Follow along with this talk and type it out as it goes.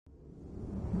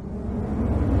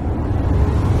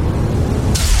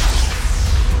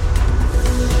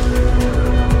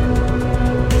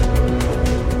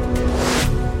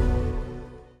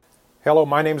Hello,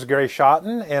 my name is Gary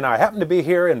Schotten, and I happen to be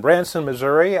here in Branson,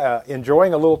 Missouri,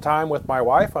 enjoying a little time with my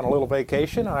wife on a little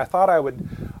vacation. And I thought I would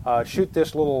shoot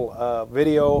this little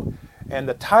video, and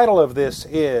the title of this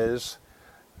is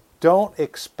 "Don't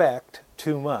Expect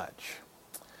Too Much."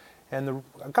 And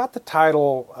I got the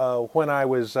title when I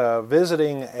was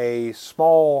visiting a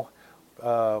small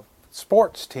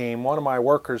sports team, one of my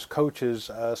workers coaches'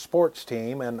 sports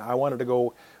team, and I wanted to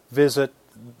go visit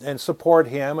and support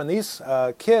him. And these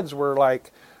kids were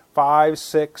like 5,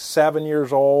 6, 7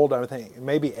 years old, I think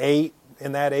maybe 8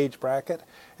 in that age bracket.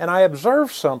 And I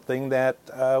observed something that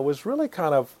was really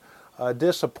kind of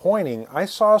disappointing. I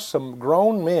saw some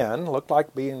grown men, looked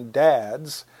like being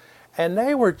dads, and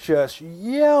they were just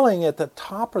yelling at the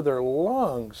top of their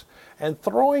lungs and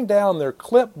throwing down their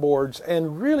clipboards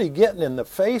and really getting in the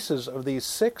faces of these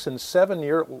 6 and 7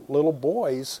 year little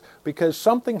boys because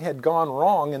something had gone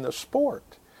wrong in the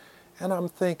sport. And I'm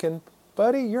thinking,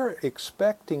 buddy, you're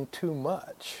expecting too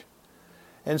much.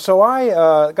 And so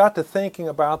I got to thinking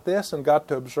about this and got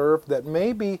to observe that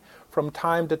maybe from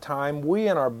time to time we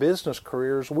in our business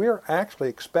careers, we're actually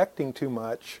expecting too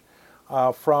much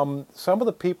from some of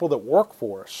the people that work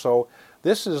for us. So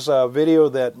this is a video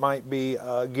that might be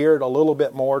geared a little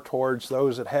bit more towards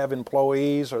those that have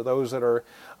employees or those that are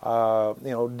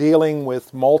dealing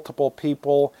with multiple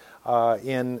people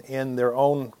in their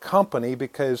own company,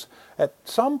 because at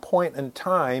some point in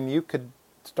time you could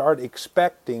start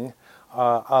expecting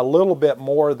a little bit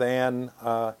more than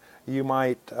you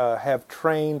might have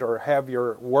trained or have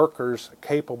your workers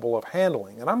capable of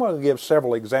handling. And I'm going to give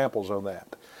several examples on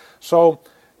that. So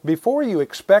before you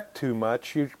expect too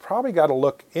much, you probably got to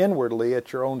look inwardly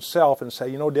at your own self and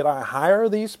say, did I hire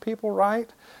these people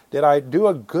right? Did I do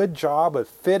a good job of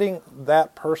fitting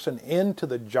that person into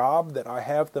the job that I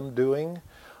have them doing?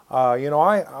 I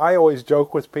always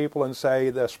joke with people and say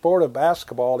the sport of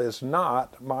basketball is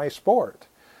not my sport.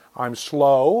 I'm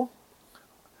slow,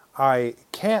 I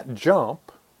can't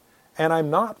jump, and I'm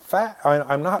not fat.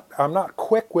 I'm not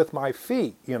quick with my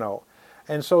feet,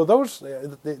 And so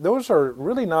those are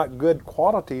really not good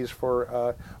qualities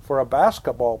for a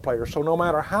basketball player. So no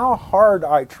matter how hard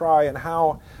I try and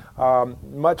how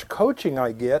much coaching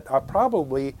I get, I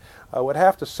probably would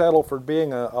have to settle for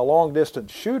being a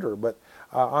long-distance shooter. But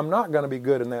I'm not going to be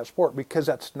good in that sport because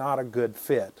that's not a good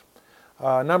fit.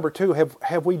 Number two,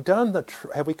 have we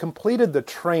completed the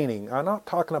training? I'm not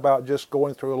talking about just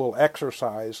going through a little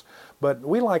exercise, but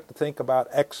we like to think about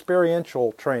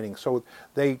experiential training. So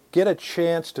they get a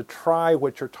chance to try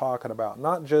what you're talking about,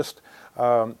 not just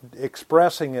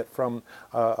expressing it from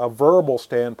a verbal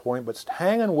standpoint, but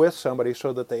hanging with somebody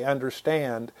so that they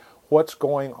understand what's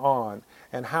going on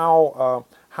and how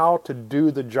to do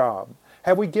the job.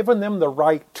 Have we given them the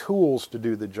right tools to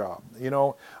do the job?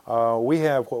 We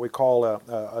have what we call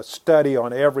a study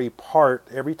on every part.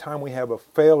 Every time we have a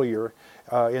failure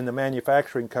in the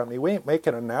manufacturing company, we make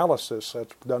an analysis.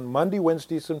 That's done Monday,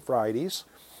 Wednesdays, and Fridays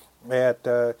at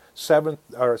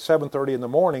 7:30 in the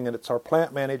morning, and it's our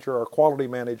plant manager, our quality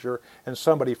manager, and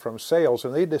somebody from sales,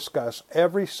 and they discuss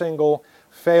every single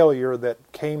failure that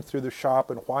came through the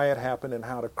shop and why it happened and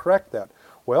how to correct that.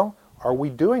 Well, are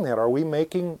we doing that? Are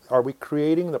we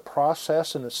creating the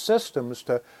process and the systems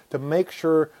to make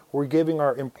sure we're giving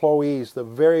our employees the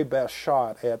very best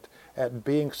shot at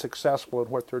being successful at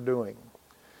what they're doing?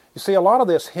 You see, a lot of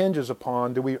this hinges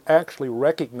upon, do we actually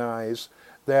recognize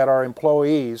that our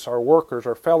employees, our workers,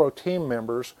 our fellow team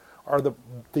members are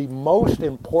the most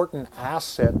important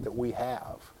asset that we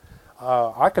have?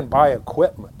 I can buy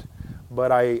equipment,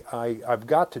 but I've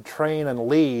got to train and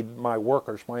lead my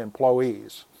workers, my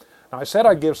employees. Now, I said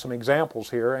I'd give some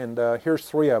examples here, and here's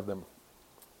 3 of them.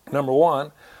 Number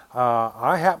 1,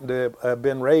 I happen to have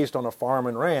been raised on a farm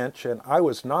and ranch, and I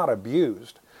was not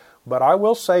abused. But I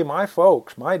will say my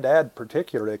folks, my dad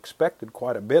particularly, expected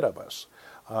quite a bit of us.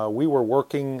 We were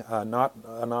working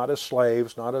not as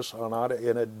slaves, not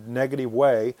in a negative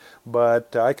way,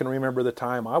 but I can remember the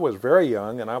time I was very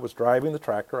young and I was driving the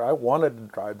tractor. I wanted to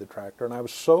drive the tractor, and I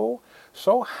was so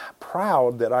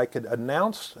proud that I could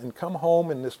announce and come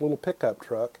home in this little pickup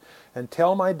truck and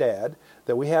tell my dad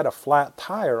that we had a flat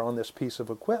tire on this piece of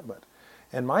equipment.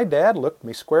 And my dad looked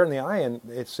me square in the eye and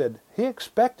it said he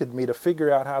expected me to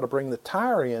figure out how to bring the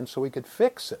tire in so we could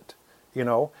fix it,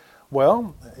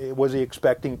 Well, was he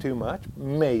expecting too much?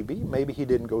 Maybe. Maybe he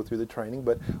didn't go through the training,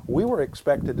 but we were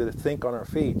expected to think on our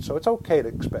feet, so it's okay to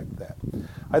expect that.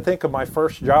 I think of my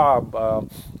first job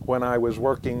when I was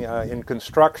working in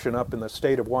construction up in the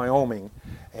state of Wyoming,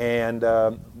 and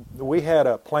we had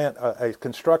a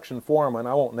construction foreman.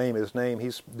 I won't name his name.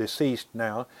 He's deceased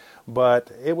now,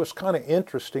 but it was kind of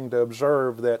interesting to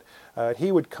observe that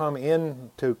he would come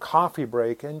in to coffee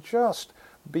break and just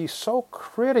be so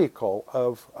critical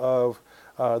of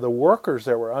the workers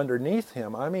that were underneath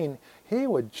him. I mean, he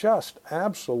would just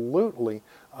absolutely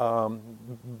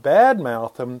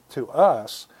badmouth them to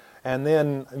us, and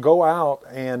then go out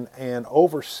and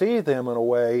oversee them in a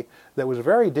way that was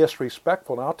very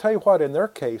disrespectful. And I'll tell you what, in their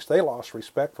case, they lost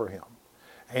respect for him.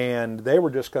 And they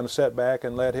were just going to sit back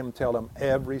and let him tell them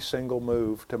every single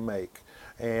move to make.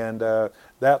 And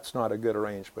that's not a good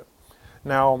arrangement.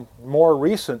 Now, more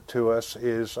recent to us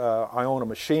is I own a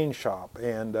machine shop,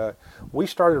 and we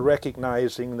started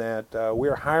recognizing that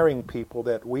we're hiring people,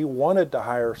 that we wanted to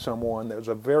hire someone that was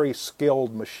a very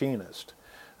skilled machinist.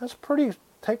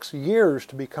 Takes years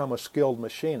to become a skilled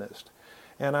machinist.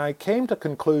 And I came to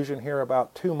conclusion here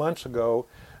about 2 months ago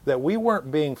that we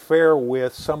weren't being fair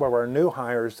with some of our new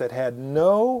hires that had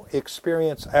no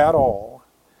experience at all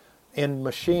in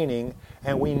machining,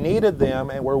 and we needed them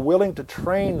and were willing to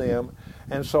train them.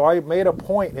 And so I made a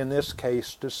point in this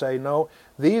case to say, no,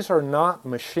 these are not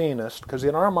machinists, because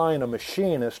in our mind a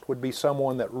machinist would be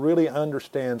someone that really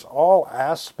understands all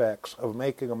aspects of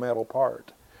making a metal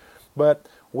part. But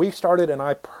we started, and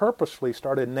I purposely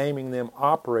started naming them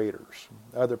operators.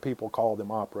 Other people call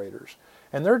them operators.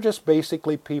 And they're just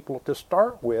basically people to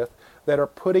start with that are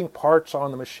putting parts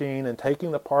on the machine and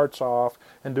taking the parts off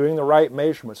and doing the right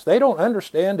measurements. They don't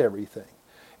understand everything.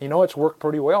 You know, it's worked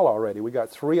pretty well already. We got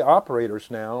 3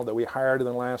 operators now that we hired in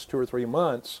the last 2 or 3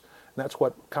 months. And that's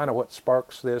what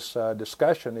sparks this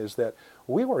discussion, is that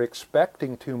we were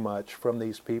expecting too much from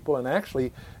these people, and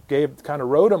actually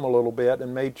rode them a little bit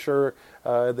and made sure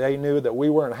they knew that we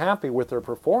weren't happy with their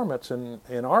performance. And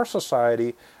in our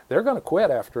society, they're going to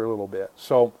quit after a little bit.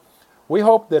 So we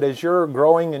hope that as you're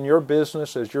growing in your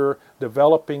business, as you're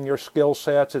developing your skill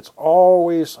sets, it's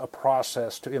always a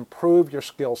process to improve your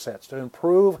skill sets, to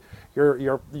improve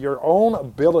your own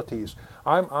abilities.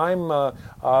 I'm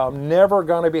never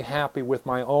going to be happy with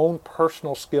my own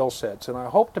personal skill sets, and I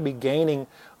hope to be gaining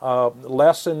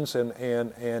lessons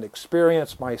and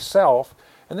experience myself,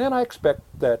 and then I expect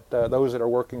that those that are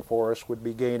working for us would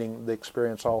be gaining the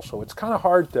experience also. It's kind of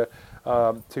hard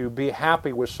to be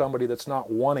happy with somebody that's not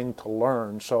wanting to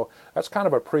learn, so that's kind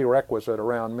of a prerequisite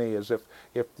around me, is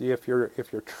if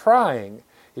you're trying,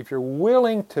 if you're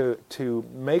willing to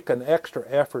make an extra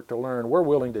effort to learn, we're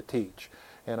willing to teach.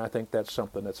 And I think that's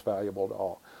something that's valuable to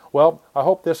all. Well, I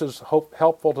hope this is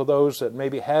helpful to those that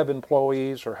maybe have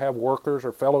employees or have workers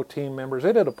or fellow team members.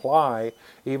 It'd apply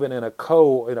even in a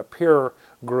peer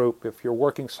group if you're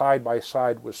working side by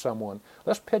side with someone.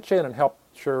 Let's pitch in and help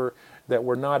sure that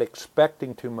we're not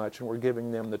expecting too much and we're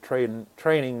giving them the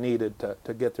training needed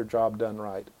to get their job done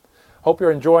right. Hope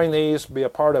you're enjoying these. Be a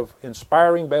part of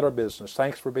inspiring better business.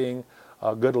 Thanks for being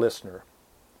a good listener.